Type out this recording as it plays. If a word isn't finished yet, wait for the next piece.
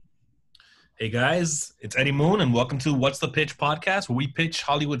Hey guys, it's Eddie Moon, and welcome to What's the Pitch podcast, where we pitch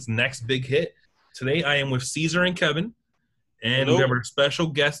Hollywood's next big hit. Today, I am with Caesar and Kevin, and Hello. we have our special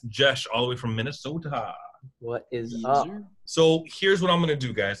guest, Jesh, all the way from Minnesota. What is Yes, up? sir. So here's what I'm going to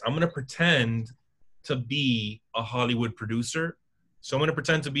do, guys. I'm going to pretend to be a Hollywood producer. So I'm going to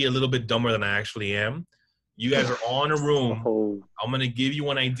pretend to be a little bit dumber than I actually am. You guys are all in a room. Oh, I'm going to give you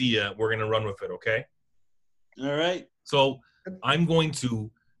an idea. We're going to run with it, okay? All right. So I'm going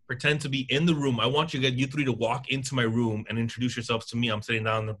to pretend to be in the room. I want you three to walk into my room and introduce yourselves to me. I'm sitting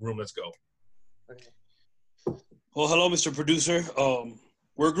down in the room. Let's go. okay. Well, hello, Mr. Producer.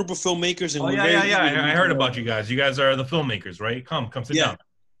 We're a group of filmmakers, and Oh, we're yeah. very eager to I meet heard about you guys. You guys are the filmmakers, right? Come sit Yeah. down.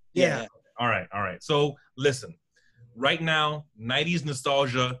 Yeah. All right. So listen, right now, 90s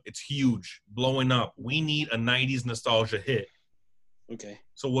nostalgia, it's huge, blowing up. We need a 90s nostalgia hit. Okay.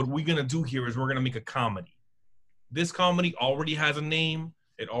 So what we're going to do here is we're going to make a comedy. This comedy already has a name.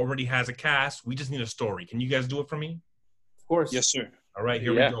 It already has a cast. We just need a story. Can you guys do it for me? Of course. Yes, sir. All right,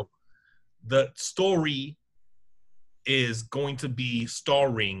 here Yeah. we go. The story is going to be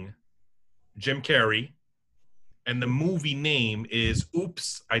starring Jim Carrey, and the movie name is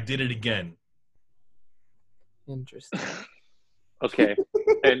Oops, I Did It Again. Interesting. Okay.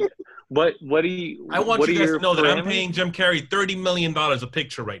 And what do you? I want what you are guys your to know that I'm parameters? paying Jim Carrey $30 million a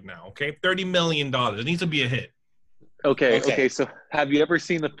picture right now, okay? $30 million. It needs to be a hit. Okay. So, have you ever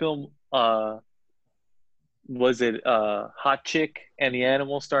seen the film? Was it Hot Chick and the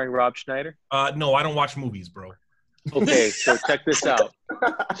Animal, starring Rob Schneider? No, I don't watch movies, bro. Okay, so check this out.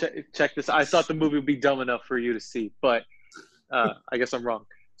 Check this. I thought the movie would be dumb enough for you to see, but I guess I'm wrong.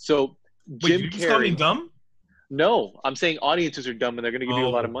 So Wait, Jim you just call me Carrey. dumb? No, I'm saying audiences are dumb, and they're going to give you a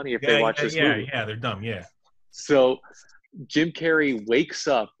lot of money if they watch this movie. Yeah, they're dumb, yeah. So Jim Carrey wakes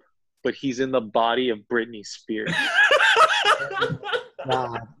up, but he's in the body of Britney Spears.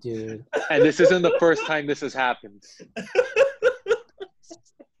 Nah, dude. And this isn't the first time this has happened.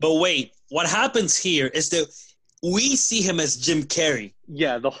 But wait, what happens here is that we see him as Jim Carrey.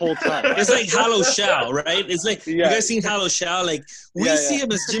 Yeah, the whole time. It's like Hollow Shao, right? It's like, you Yeah. guys seen Hollow Shao? Like, we Yeah, see yeah.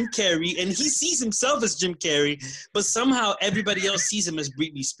 him as Jim Carrey, and he sees himself as Jim Carrey, but somehow everybody else sees him as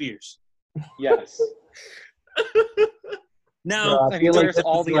Britney Spears. Yes. Now, Bro, I And he feel like wears this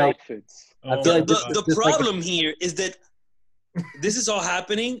all is the like- outfits. I Oh, feel like the, this is the just like a- problem here is that this is all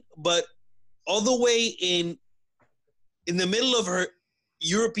happening, but all the way in the middle of her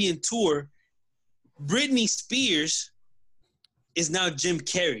European tour, Britney Spears is now Jim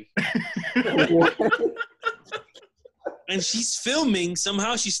Carrey, and she's filming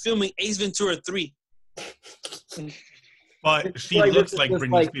Ace Ventura 3. but she like looks this is like just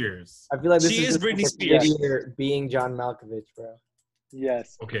Britney like- Spears. I feel like this She is just Britney like a Spears. idiot being John Malkovich, bro.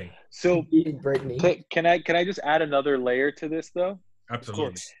 Yes. Okay, So Being Britney. can I just add another layer to this though? Of absolutely.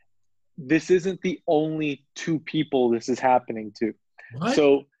 course. This isn't the only two people this is happening to. What?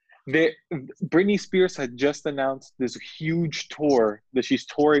 So Britney Spears had just announced this huge tour that she's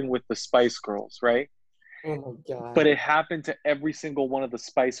touring with the Spice Girls, right? Oh my god. But it happened to every single one of the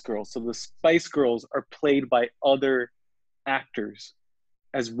Spice Girls. So the Spice Girls are played by other actors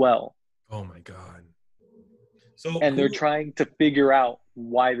as well. Oh my god. So And they're who- trying to figure out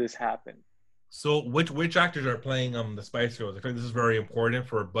why this happened. So which actors are playing the Spice Girls? I think this is very important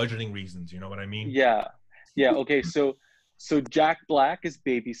for budgeting reasons. You know what I mean? Yeah. Okay, so Jack Black is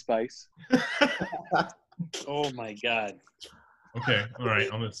Baby Spice. Oh my God. Okay. All right.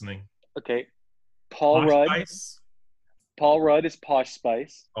 I'm listening. Okay. Paul Posh Rudd. Spice, Paul Rudd is Posh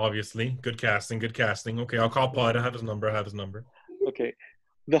Spice. obviously. Good casting. Okay, I'll call Paul. I have his number. Okay.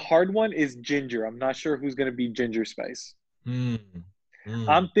 The hard one is Ginger. I'm not sure who's gonna be Ginger Spice.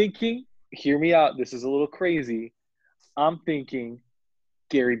 I'm thinking, hear me out. This is a little crazy. I'm thinking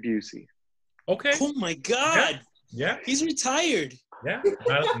Gary Busey. Okay. Oh my God. Yeah. He's retired. Yeah.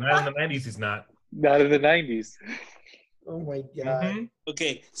 Not in the 90s. He's not. Not in the 90s. Oh my god. Mhm.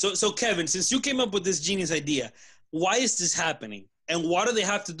 Okay, so Kevin, since you came up with this genius idea, why is this happening? And what do they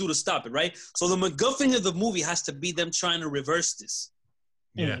have to do to stop it, right? So the MacGuffin of the movie has to be them trying to reverse this.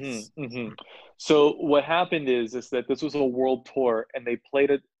 Yes. Mhm. So what happened is that this was a world tour, and they played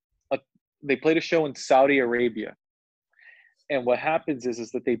a show in Saudi Arabia. And what happens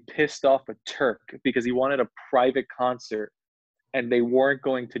is that they pissed off a Turk because he wanted a private concert, and they weren't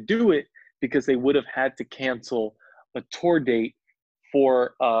going to do it because they would have had to cancel a tour date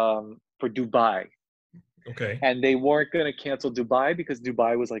for Dubai. Okay. And they weren't going to cancel Dubai because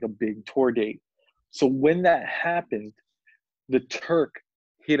Dubai was like a big tour date. So when that happened, the Turk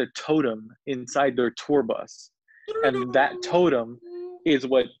hit a totem inside their tour bus. And that totem is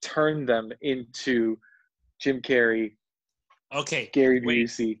what turned them into Jim Carrey, Okay. Gary wait.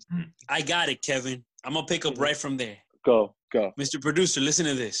 Busey. I got it, Kevin. I'm gonna pick up right from there. Go. Mr. Producer, listen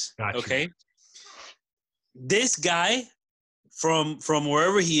to this. Got you. Okay. This guy from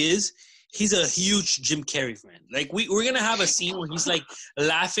wherever he is, he's a huge Jim Carrey fan. Like we're gonna have a scene where he's like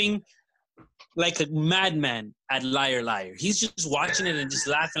laughing like a madman at Liar Liar. He's just watching it and just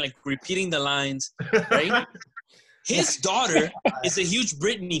laughing, like repeating the lines, right? His daughter is a huge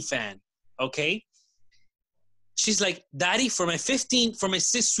Britney fan. Okay. She's like, Daddy, for my Sweet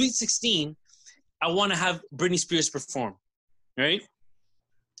 16, I want to have Britney Spears perform, right?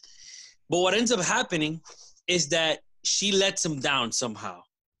 But what ends up happening is that she lets him down somehow,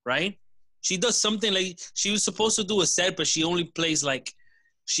 right? She does something like she was supposed to do a set, but she only plays like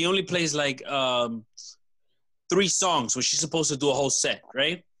 3 songs when she's supposed to do a whole set,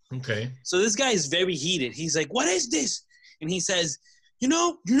 right? Okay. So this guy is very heated. He's like, what is this? And he says, you're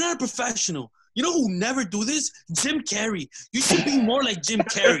not a professional. You know who never do this? Jim Carrey. You should be more like Jim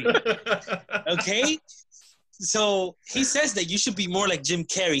Carrey. Okay? So he says that you should be more like Jim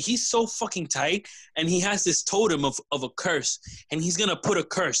Carrey. He's so fucking tight, and he has this totem of a curse, and he's gonna put a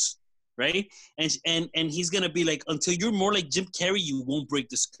curse, right? And he's gonna be like, until you're more like Jim Carrey, you won't break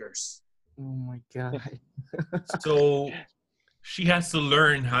this curse. Oh my God. So she has to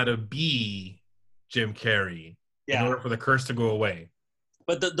learn how to be Jim Carrey in order for the curse to go away.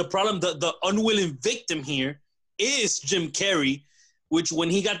 But the problem, the unwilling victim here is Jim Carrey, which when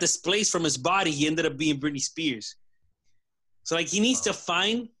he got displaced from his body, he ended up being Britney Spears. So like he needs to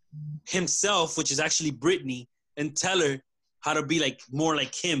find himself, which is actually Britney, and tell her how to be like more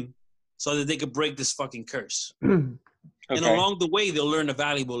like him so that they could break this fucking curse. And along the way, they'll learn a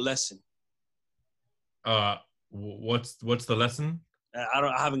valuable lesson. What's the lesson?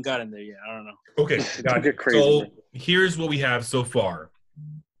 I haven't gotten there yet. I don't know. Okay, got it. So here's what we have so far.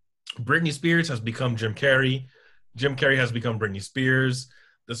 Britney Spears has become Jim Carrey. Jim Carrey has become Britney Spears.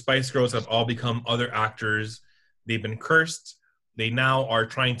 The Spice Girls have all become other actors. They've been cursed. They now are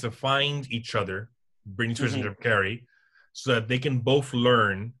trying to find each other, Britney Spears and Jim Carrey, so that they can both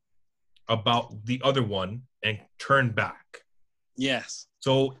learn about the other one and turn back. Yes.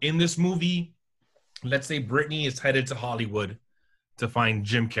 So in this movie, let's say Britney is headed to Hollywood to find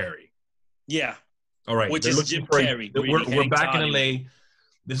Jim Carrey. Yeah. All right. Which is Jim Carrey. We're back in LA.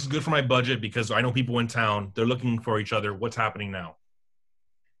 This is good for my budget because I know people in town. They're looking for each other. What's happening now?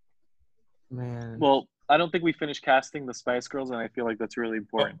 Man. Well, I don't think we finished casting the Spice Girls, and I feel like that's really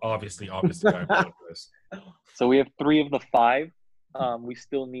important. Oh, obviously. I apologize. So we have 3 of the 5. We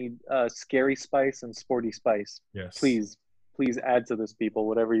still need Scary Spice and Sporty Spice. Yes. Please add to this, people,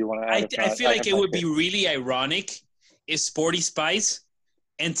 whatever you want to add. I feel like it would be really ironic if Sporty Spice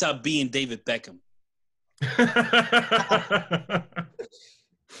ends up being David Beckham.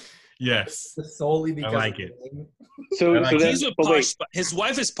 Yes. Solely because I like it. So he's with Posh. His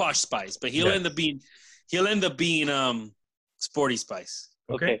wife is Posh Spice, but he'll end up being Sporty Spice.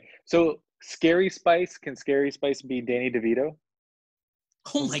 Okay. So Scary Spice, can Scary Spice be Danny DeVito?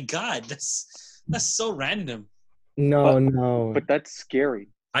 Oh my God, that's so random. No. But that's scary.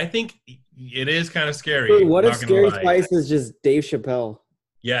 I think it is kind of scary. Dude, what if Scary Spice is just Dave Chappelle?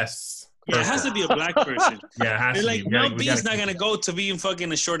 Yes. Yeah, it has to be a black person. Yeah, it has They're to like, be. Mel B is not going to go to being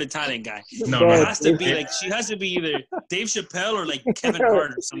fucking a short Italian guy. No, it has to be like, she has to be either Dave Chappelle or like Kevin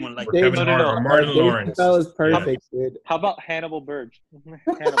Hart or someone like that. Kevin Hart or Martin Lawrence. That was perfect, dude. How about Hannibal Burge?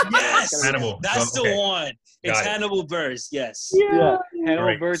 Yes! Hannibal. That's Okay. the one. It's Hannibal Buress, yes. Yeah. Hannibal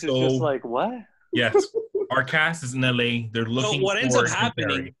Right, Burge is just like, what? Yes. Our cast is in LA. They're looking So what ends for up Jim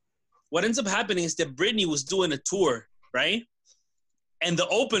happening? Carrey. What ends up happening is that Britney was doing a tour, right? And the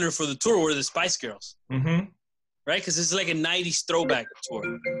opener for the tour were the Spice Girls, Mm-hmm. right? Because it's like a 90s throwback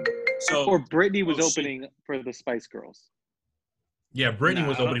tour. So, Or Britney was opening for the Spice Girls. Yeah, Britney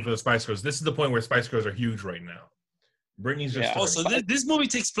was opening for the Spice Girls. This is the point where Spice Girls are huge right now. Britney's just. Oh, so this movie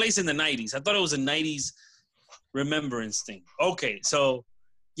takes place in the 90s. I thought it was a 90s remembrance thing. Okay, so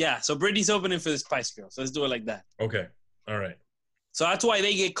so Britney's opening for the Spice Girls. Let's do it like that. Okay. All right. So that's why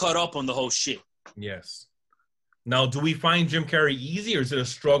they get caught up on the whole shit. Yes. Now, do we find Jim Carrey easy, or is it a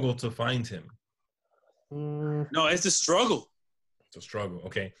struggle to find him? No, it's a struggle. It's a struggle.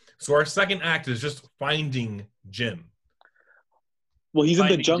 Okay. So our second act is just finding Jim. Well, he's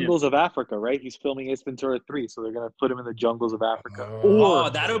Finding in the jungles of Africa, right? He's filming Ace Ventura 3, so they're going to put him in the jungles of Africa. Oh,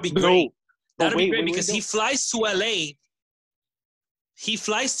 that'll be great. That'll be great because no. he flies to LA. He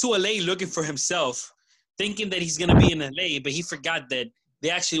flies to LA looking for himself, thinking that he's going to be in LA, but he forgot that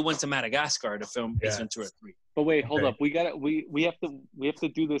they actually went to Madagascar to film Ace Ventura 3. But wait, hold up. We have to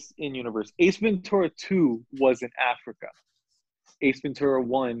do this in universe. Ace Ventura 2 was in Africa. Ace Ventura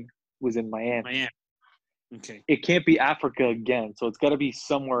 1 was in Miami. Okay. It can't be Africa again, so it's got to be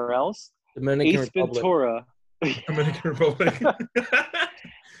somewhere else. Dominican Ace Republic. Ventura. Dominican Republic.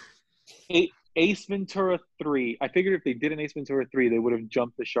 Ace Ventura 3. I figured if they did an Ace Ventura 3, they would have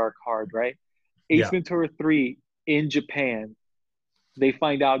jumped the shark hard, right? Ace Yeah. Ventura 3 in Japan, they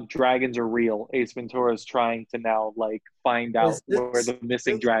find out dragons are real. Ace Ventura is trying to now like find out where the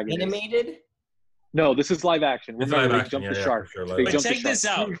missing dragon is. Animated? No, this is live action. It's Remember, live they action, jumped the yeah, shark. for sure, live They But jumped the check this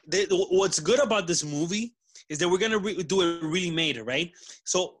shark. out. What's good about this movie is that we're gonna do a really made it, right?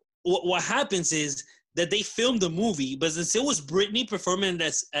 So what happens is that they filmed the movie, but since it was Britney performing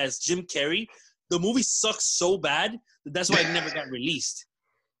as Jim Carrey, the movie sucks so bad that's why it never got released.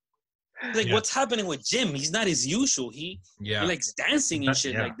 Like, Yeah. what's happening with Jim? He's not as usual. He likes dancing and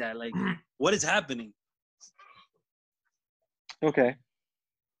shit like that. Like, what is happening? Okay.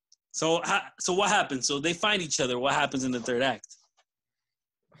 So what happens? So they find each other. What happens in the third act?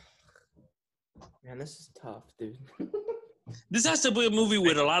 Man, this is tough, dude. This has to be a movie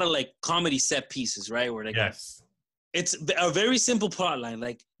with a lot of like comedy set pieces, right? Where like Yes. it's a very simple plot line.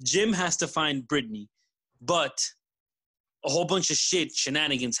 Like Jim has to find Brittany, but a whole bunch of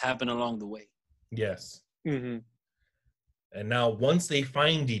shenanigans happen along the way. Yes. Mm-hmm. And now once they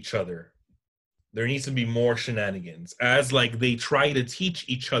find each other, there needs to be more shenanigans as like they try to teach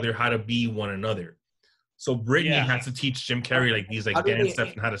each other how to be one another. So Brittany has to teach Jim Carrey like these like dance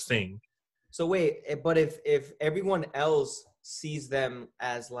steps and how to sing. So wait, but if everyone else sees them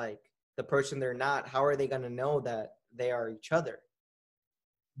as like the person they're not, how are they gonna know that they are each other?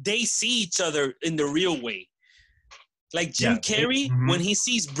 They see each other in the real way. Like Jim Carrey, when he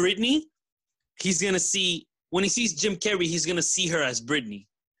sees Brittany, when he sees Jim Carrey, he's gonna see her as Brittany.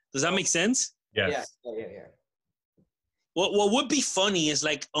 Does that make sense? Yes. Yeah. What would be funny is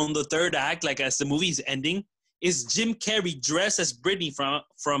like on the third act, like as the movie's ending, is Jim Carrey dressed as Brittany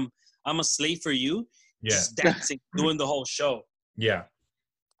from I'm a Slave for You, just dancing, doing the whole show. Yeah.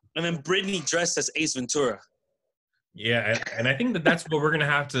 And then Brittany dressed as Ace Ventura. Yeah, and I think that's what we're gonna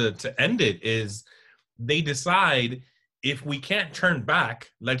have to end it is they decide if we can't turn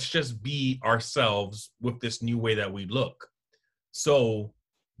back, let's just be ourselves with this new way that we look. So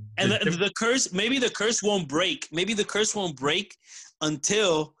and the curse, maybe the curse won't break. Maybe the curse won't break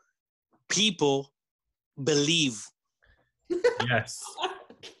until people believe. Yes.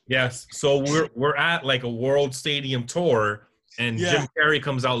 So we're at like a world stadium tour, and Jim Carrey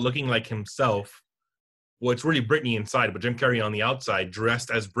comes out looking like himself. Well, it's really Brittany inside, but Jim Carrey on the outside, dressed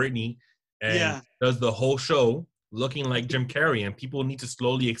as Brittany, and does the whole show looking like Jim Carrey, and people need to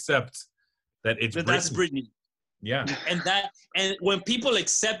slowly accept that that's Brittany. Yeah. And when people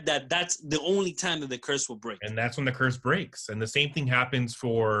accept that, that's the only time that the curse will break. And that's when the curse breaks. And the same thing happens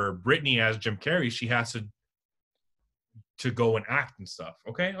for Brittany as Jim Carrey. She has to go and act and stuff.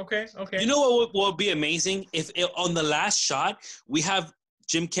 Okay. You know what would be amazing? If on the last shot, we have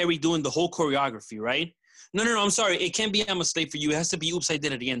Jim Carrey doing the whole choreography, right? No, I'm sorry. It can't be I'm a Slave for You. It has to be Oops, I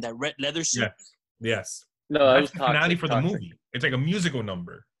Did It Again, that red leather suit. Yes. No, that's the finale for the movie. It's like a musical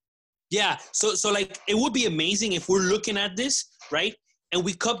number. Yeah, so like it would be amazing if we're looking at this, right? And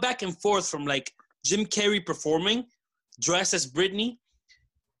we cut back and forth from like Jim Carrey performing, dressed as Brittany.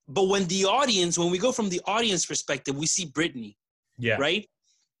 But when we go from the audience perspective, we see Brittany. Yeah. Right?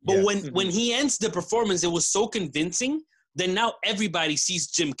 But when he ends the performance, it was so convincing that now everybody sees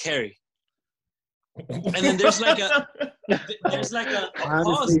Jim Carrey. And then there's like a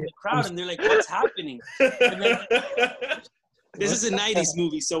pause in the crowd, and they're like, "What's happening?" And then, this is a '90s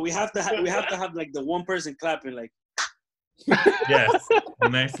movie, so we have to have like the one person clapping, like. Yes, a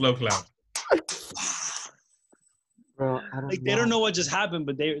nice slow clap. Bro, they don't know what just happened,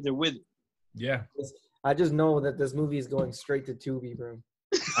 but they're with it. Yeah. I just know that this movie is going straight to Tubi, bro.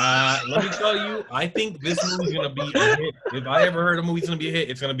 Let me tell you, I think this movie's gonna be a hit. If I ever heard a movie's gonna be a hit,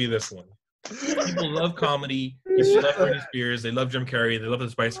 it's gonna be this one. People love comedy. People love Britney Spears. They love Jim Carrey. They love the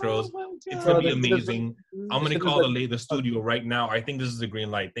Spice Girls. It's gonna be amazing. I'm gonna call the studio right now. I think this is a green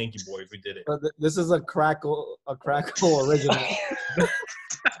light. Thank you, boys. We did it. This is a Crackle original.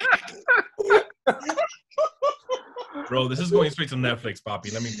 Bro, this is going straight to Netflix, Poppy.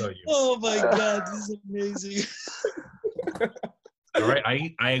 Let me tell you. Oh my God, this is amazing. All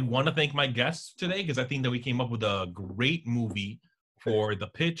right, I want to thank my guests today because I think that we came up with a great movie for the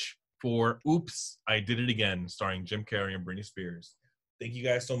pitch for Oops, I Did It Again, starring Jim Carrey and Britney Spears. Thank you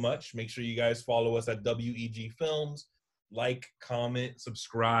guys so much. Make sure you guys follow us at WEG Films. Like, comment,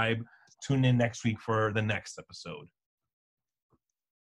 subscribe. Tune in next week for the next episode.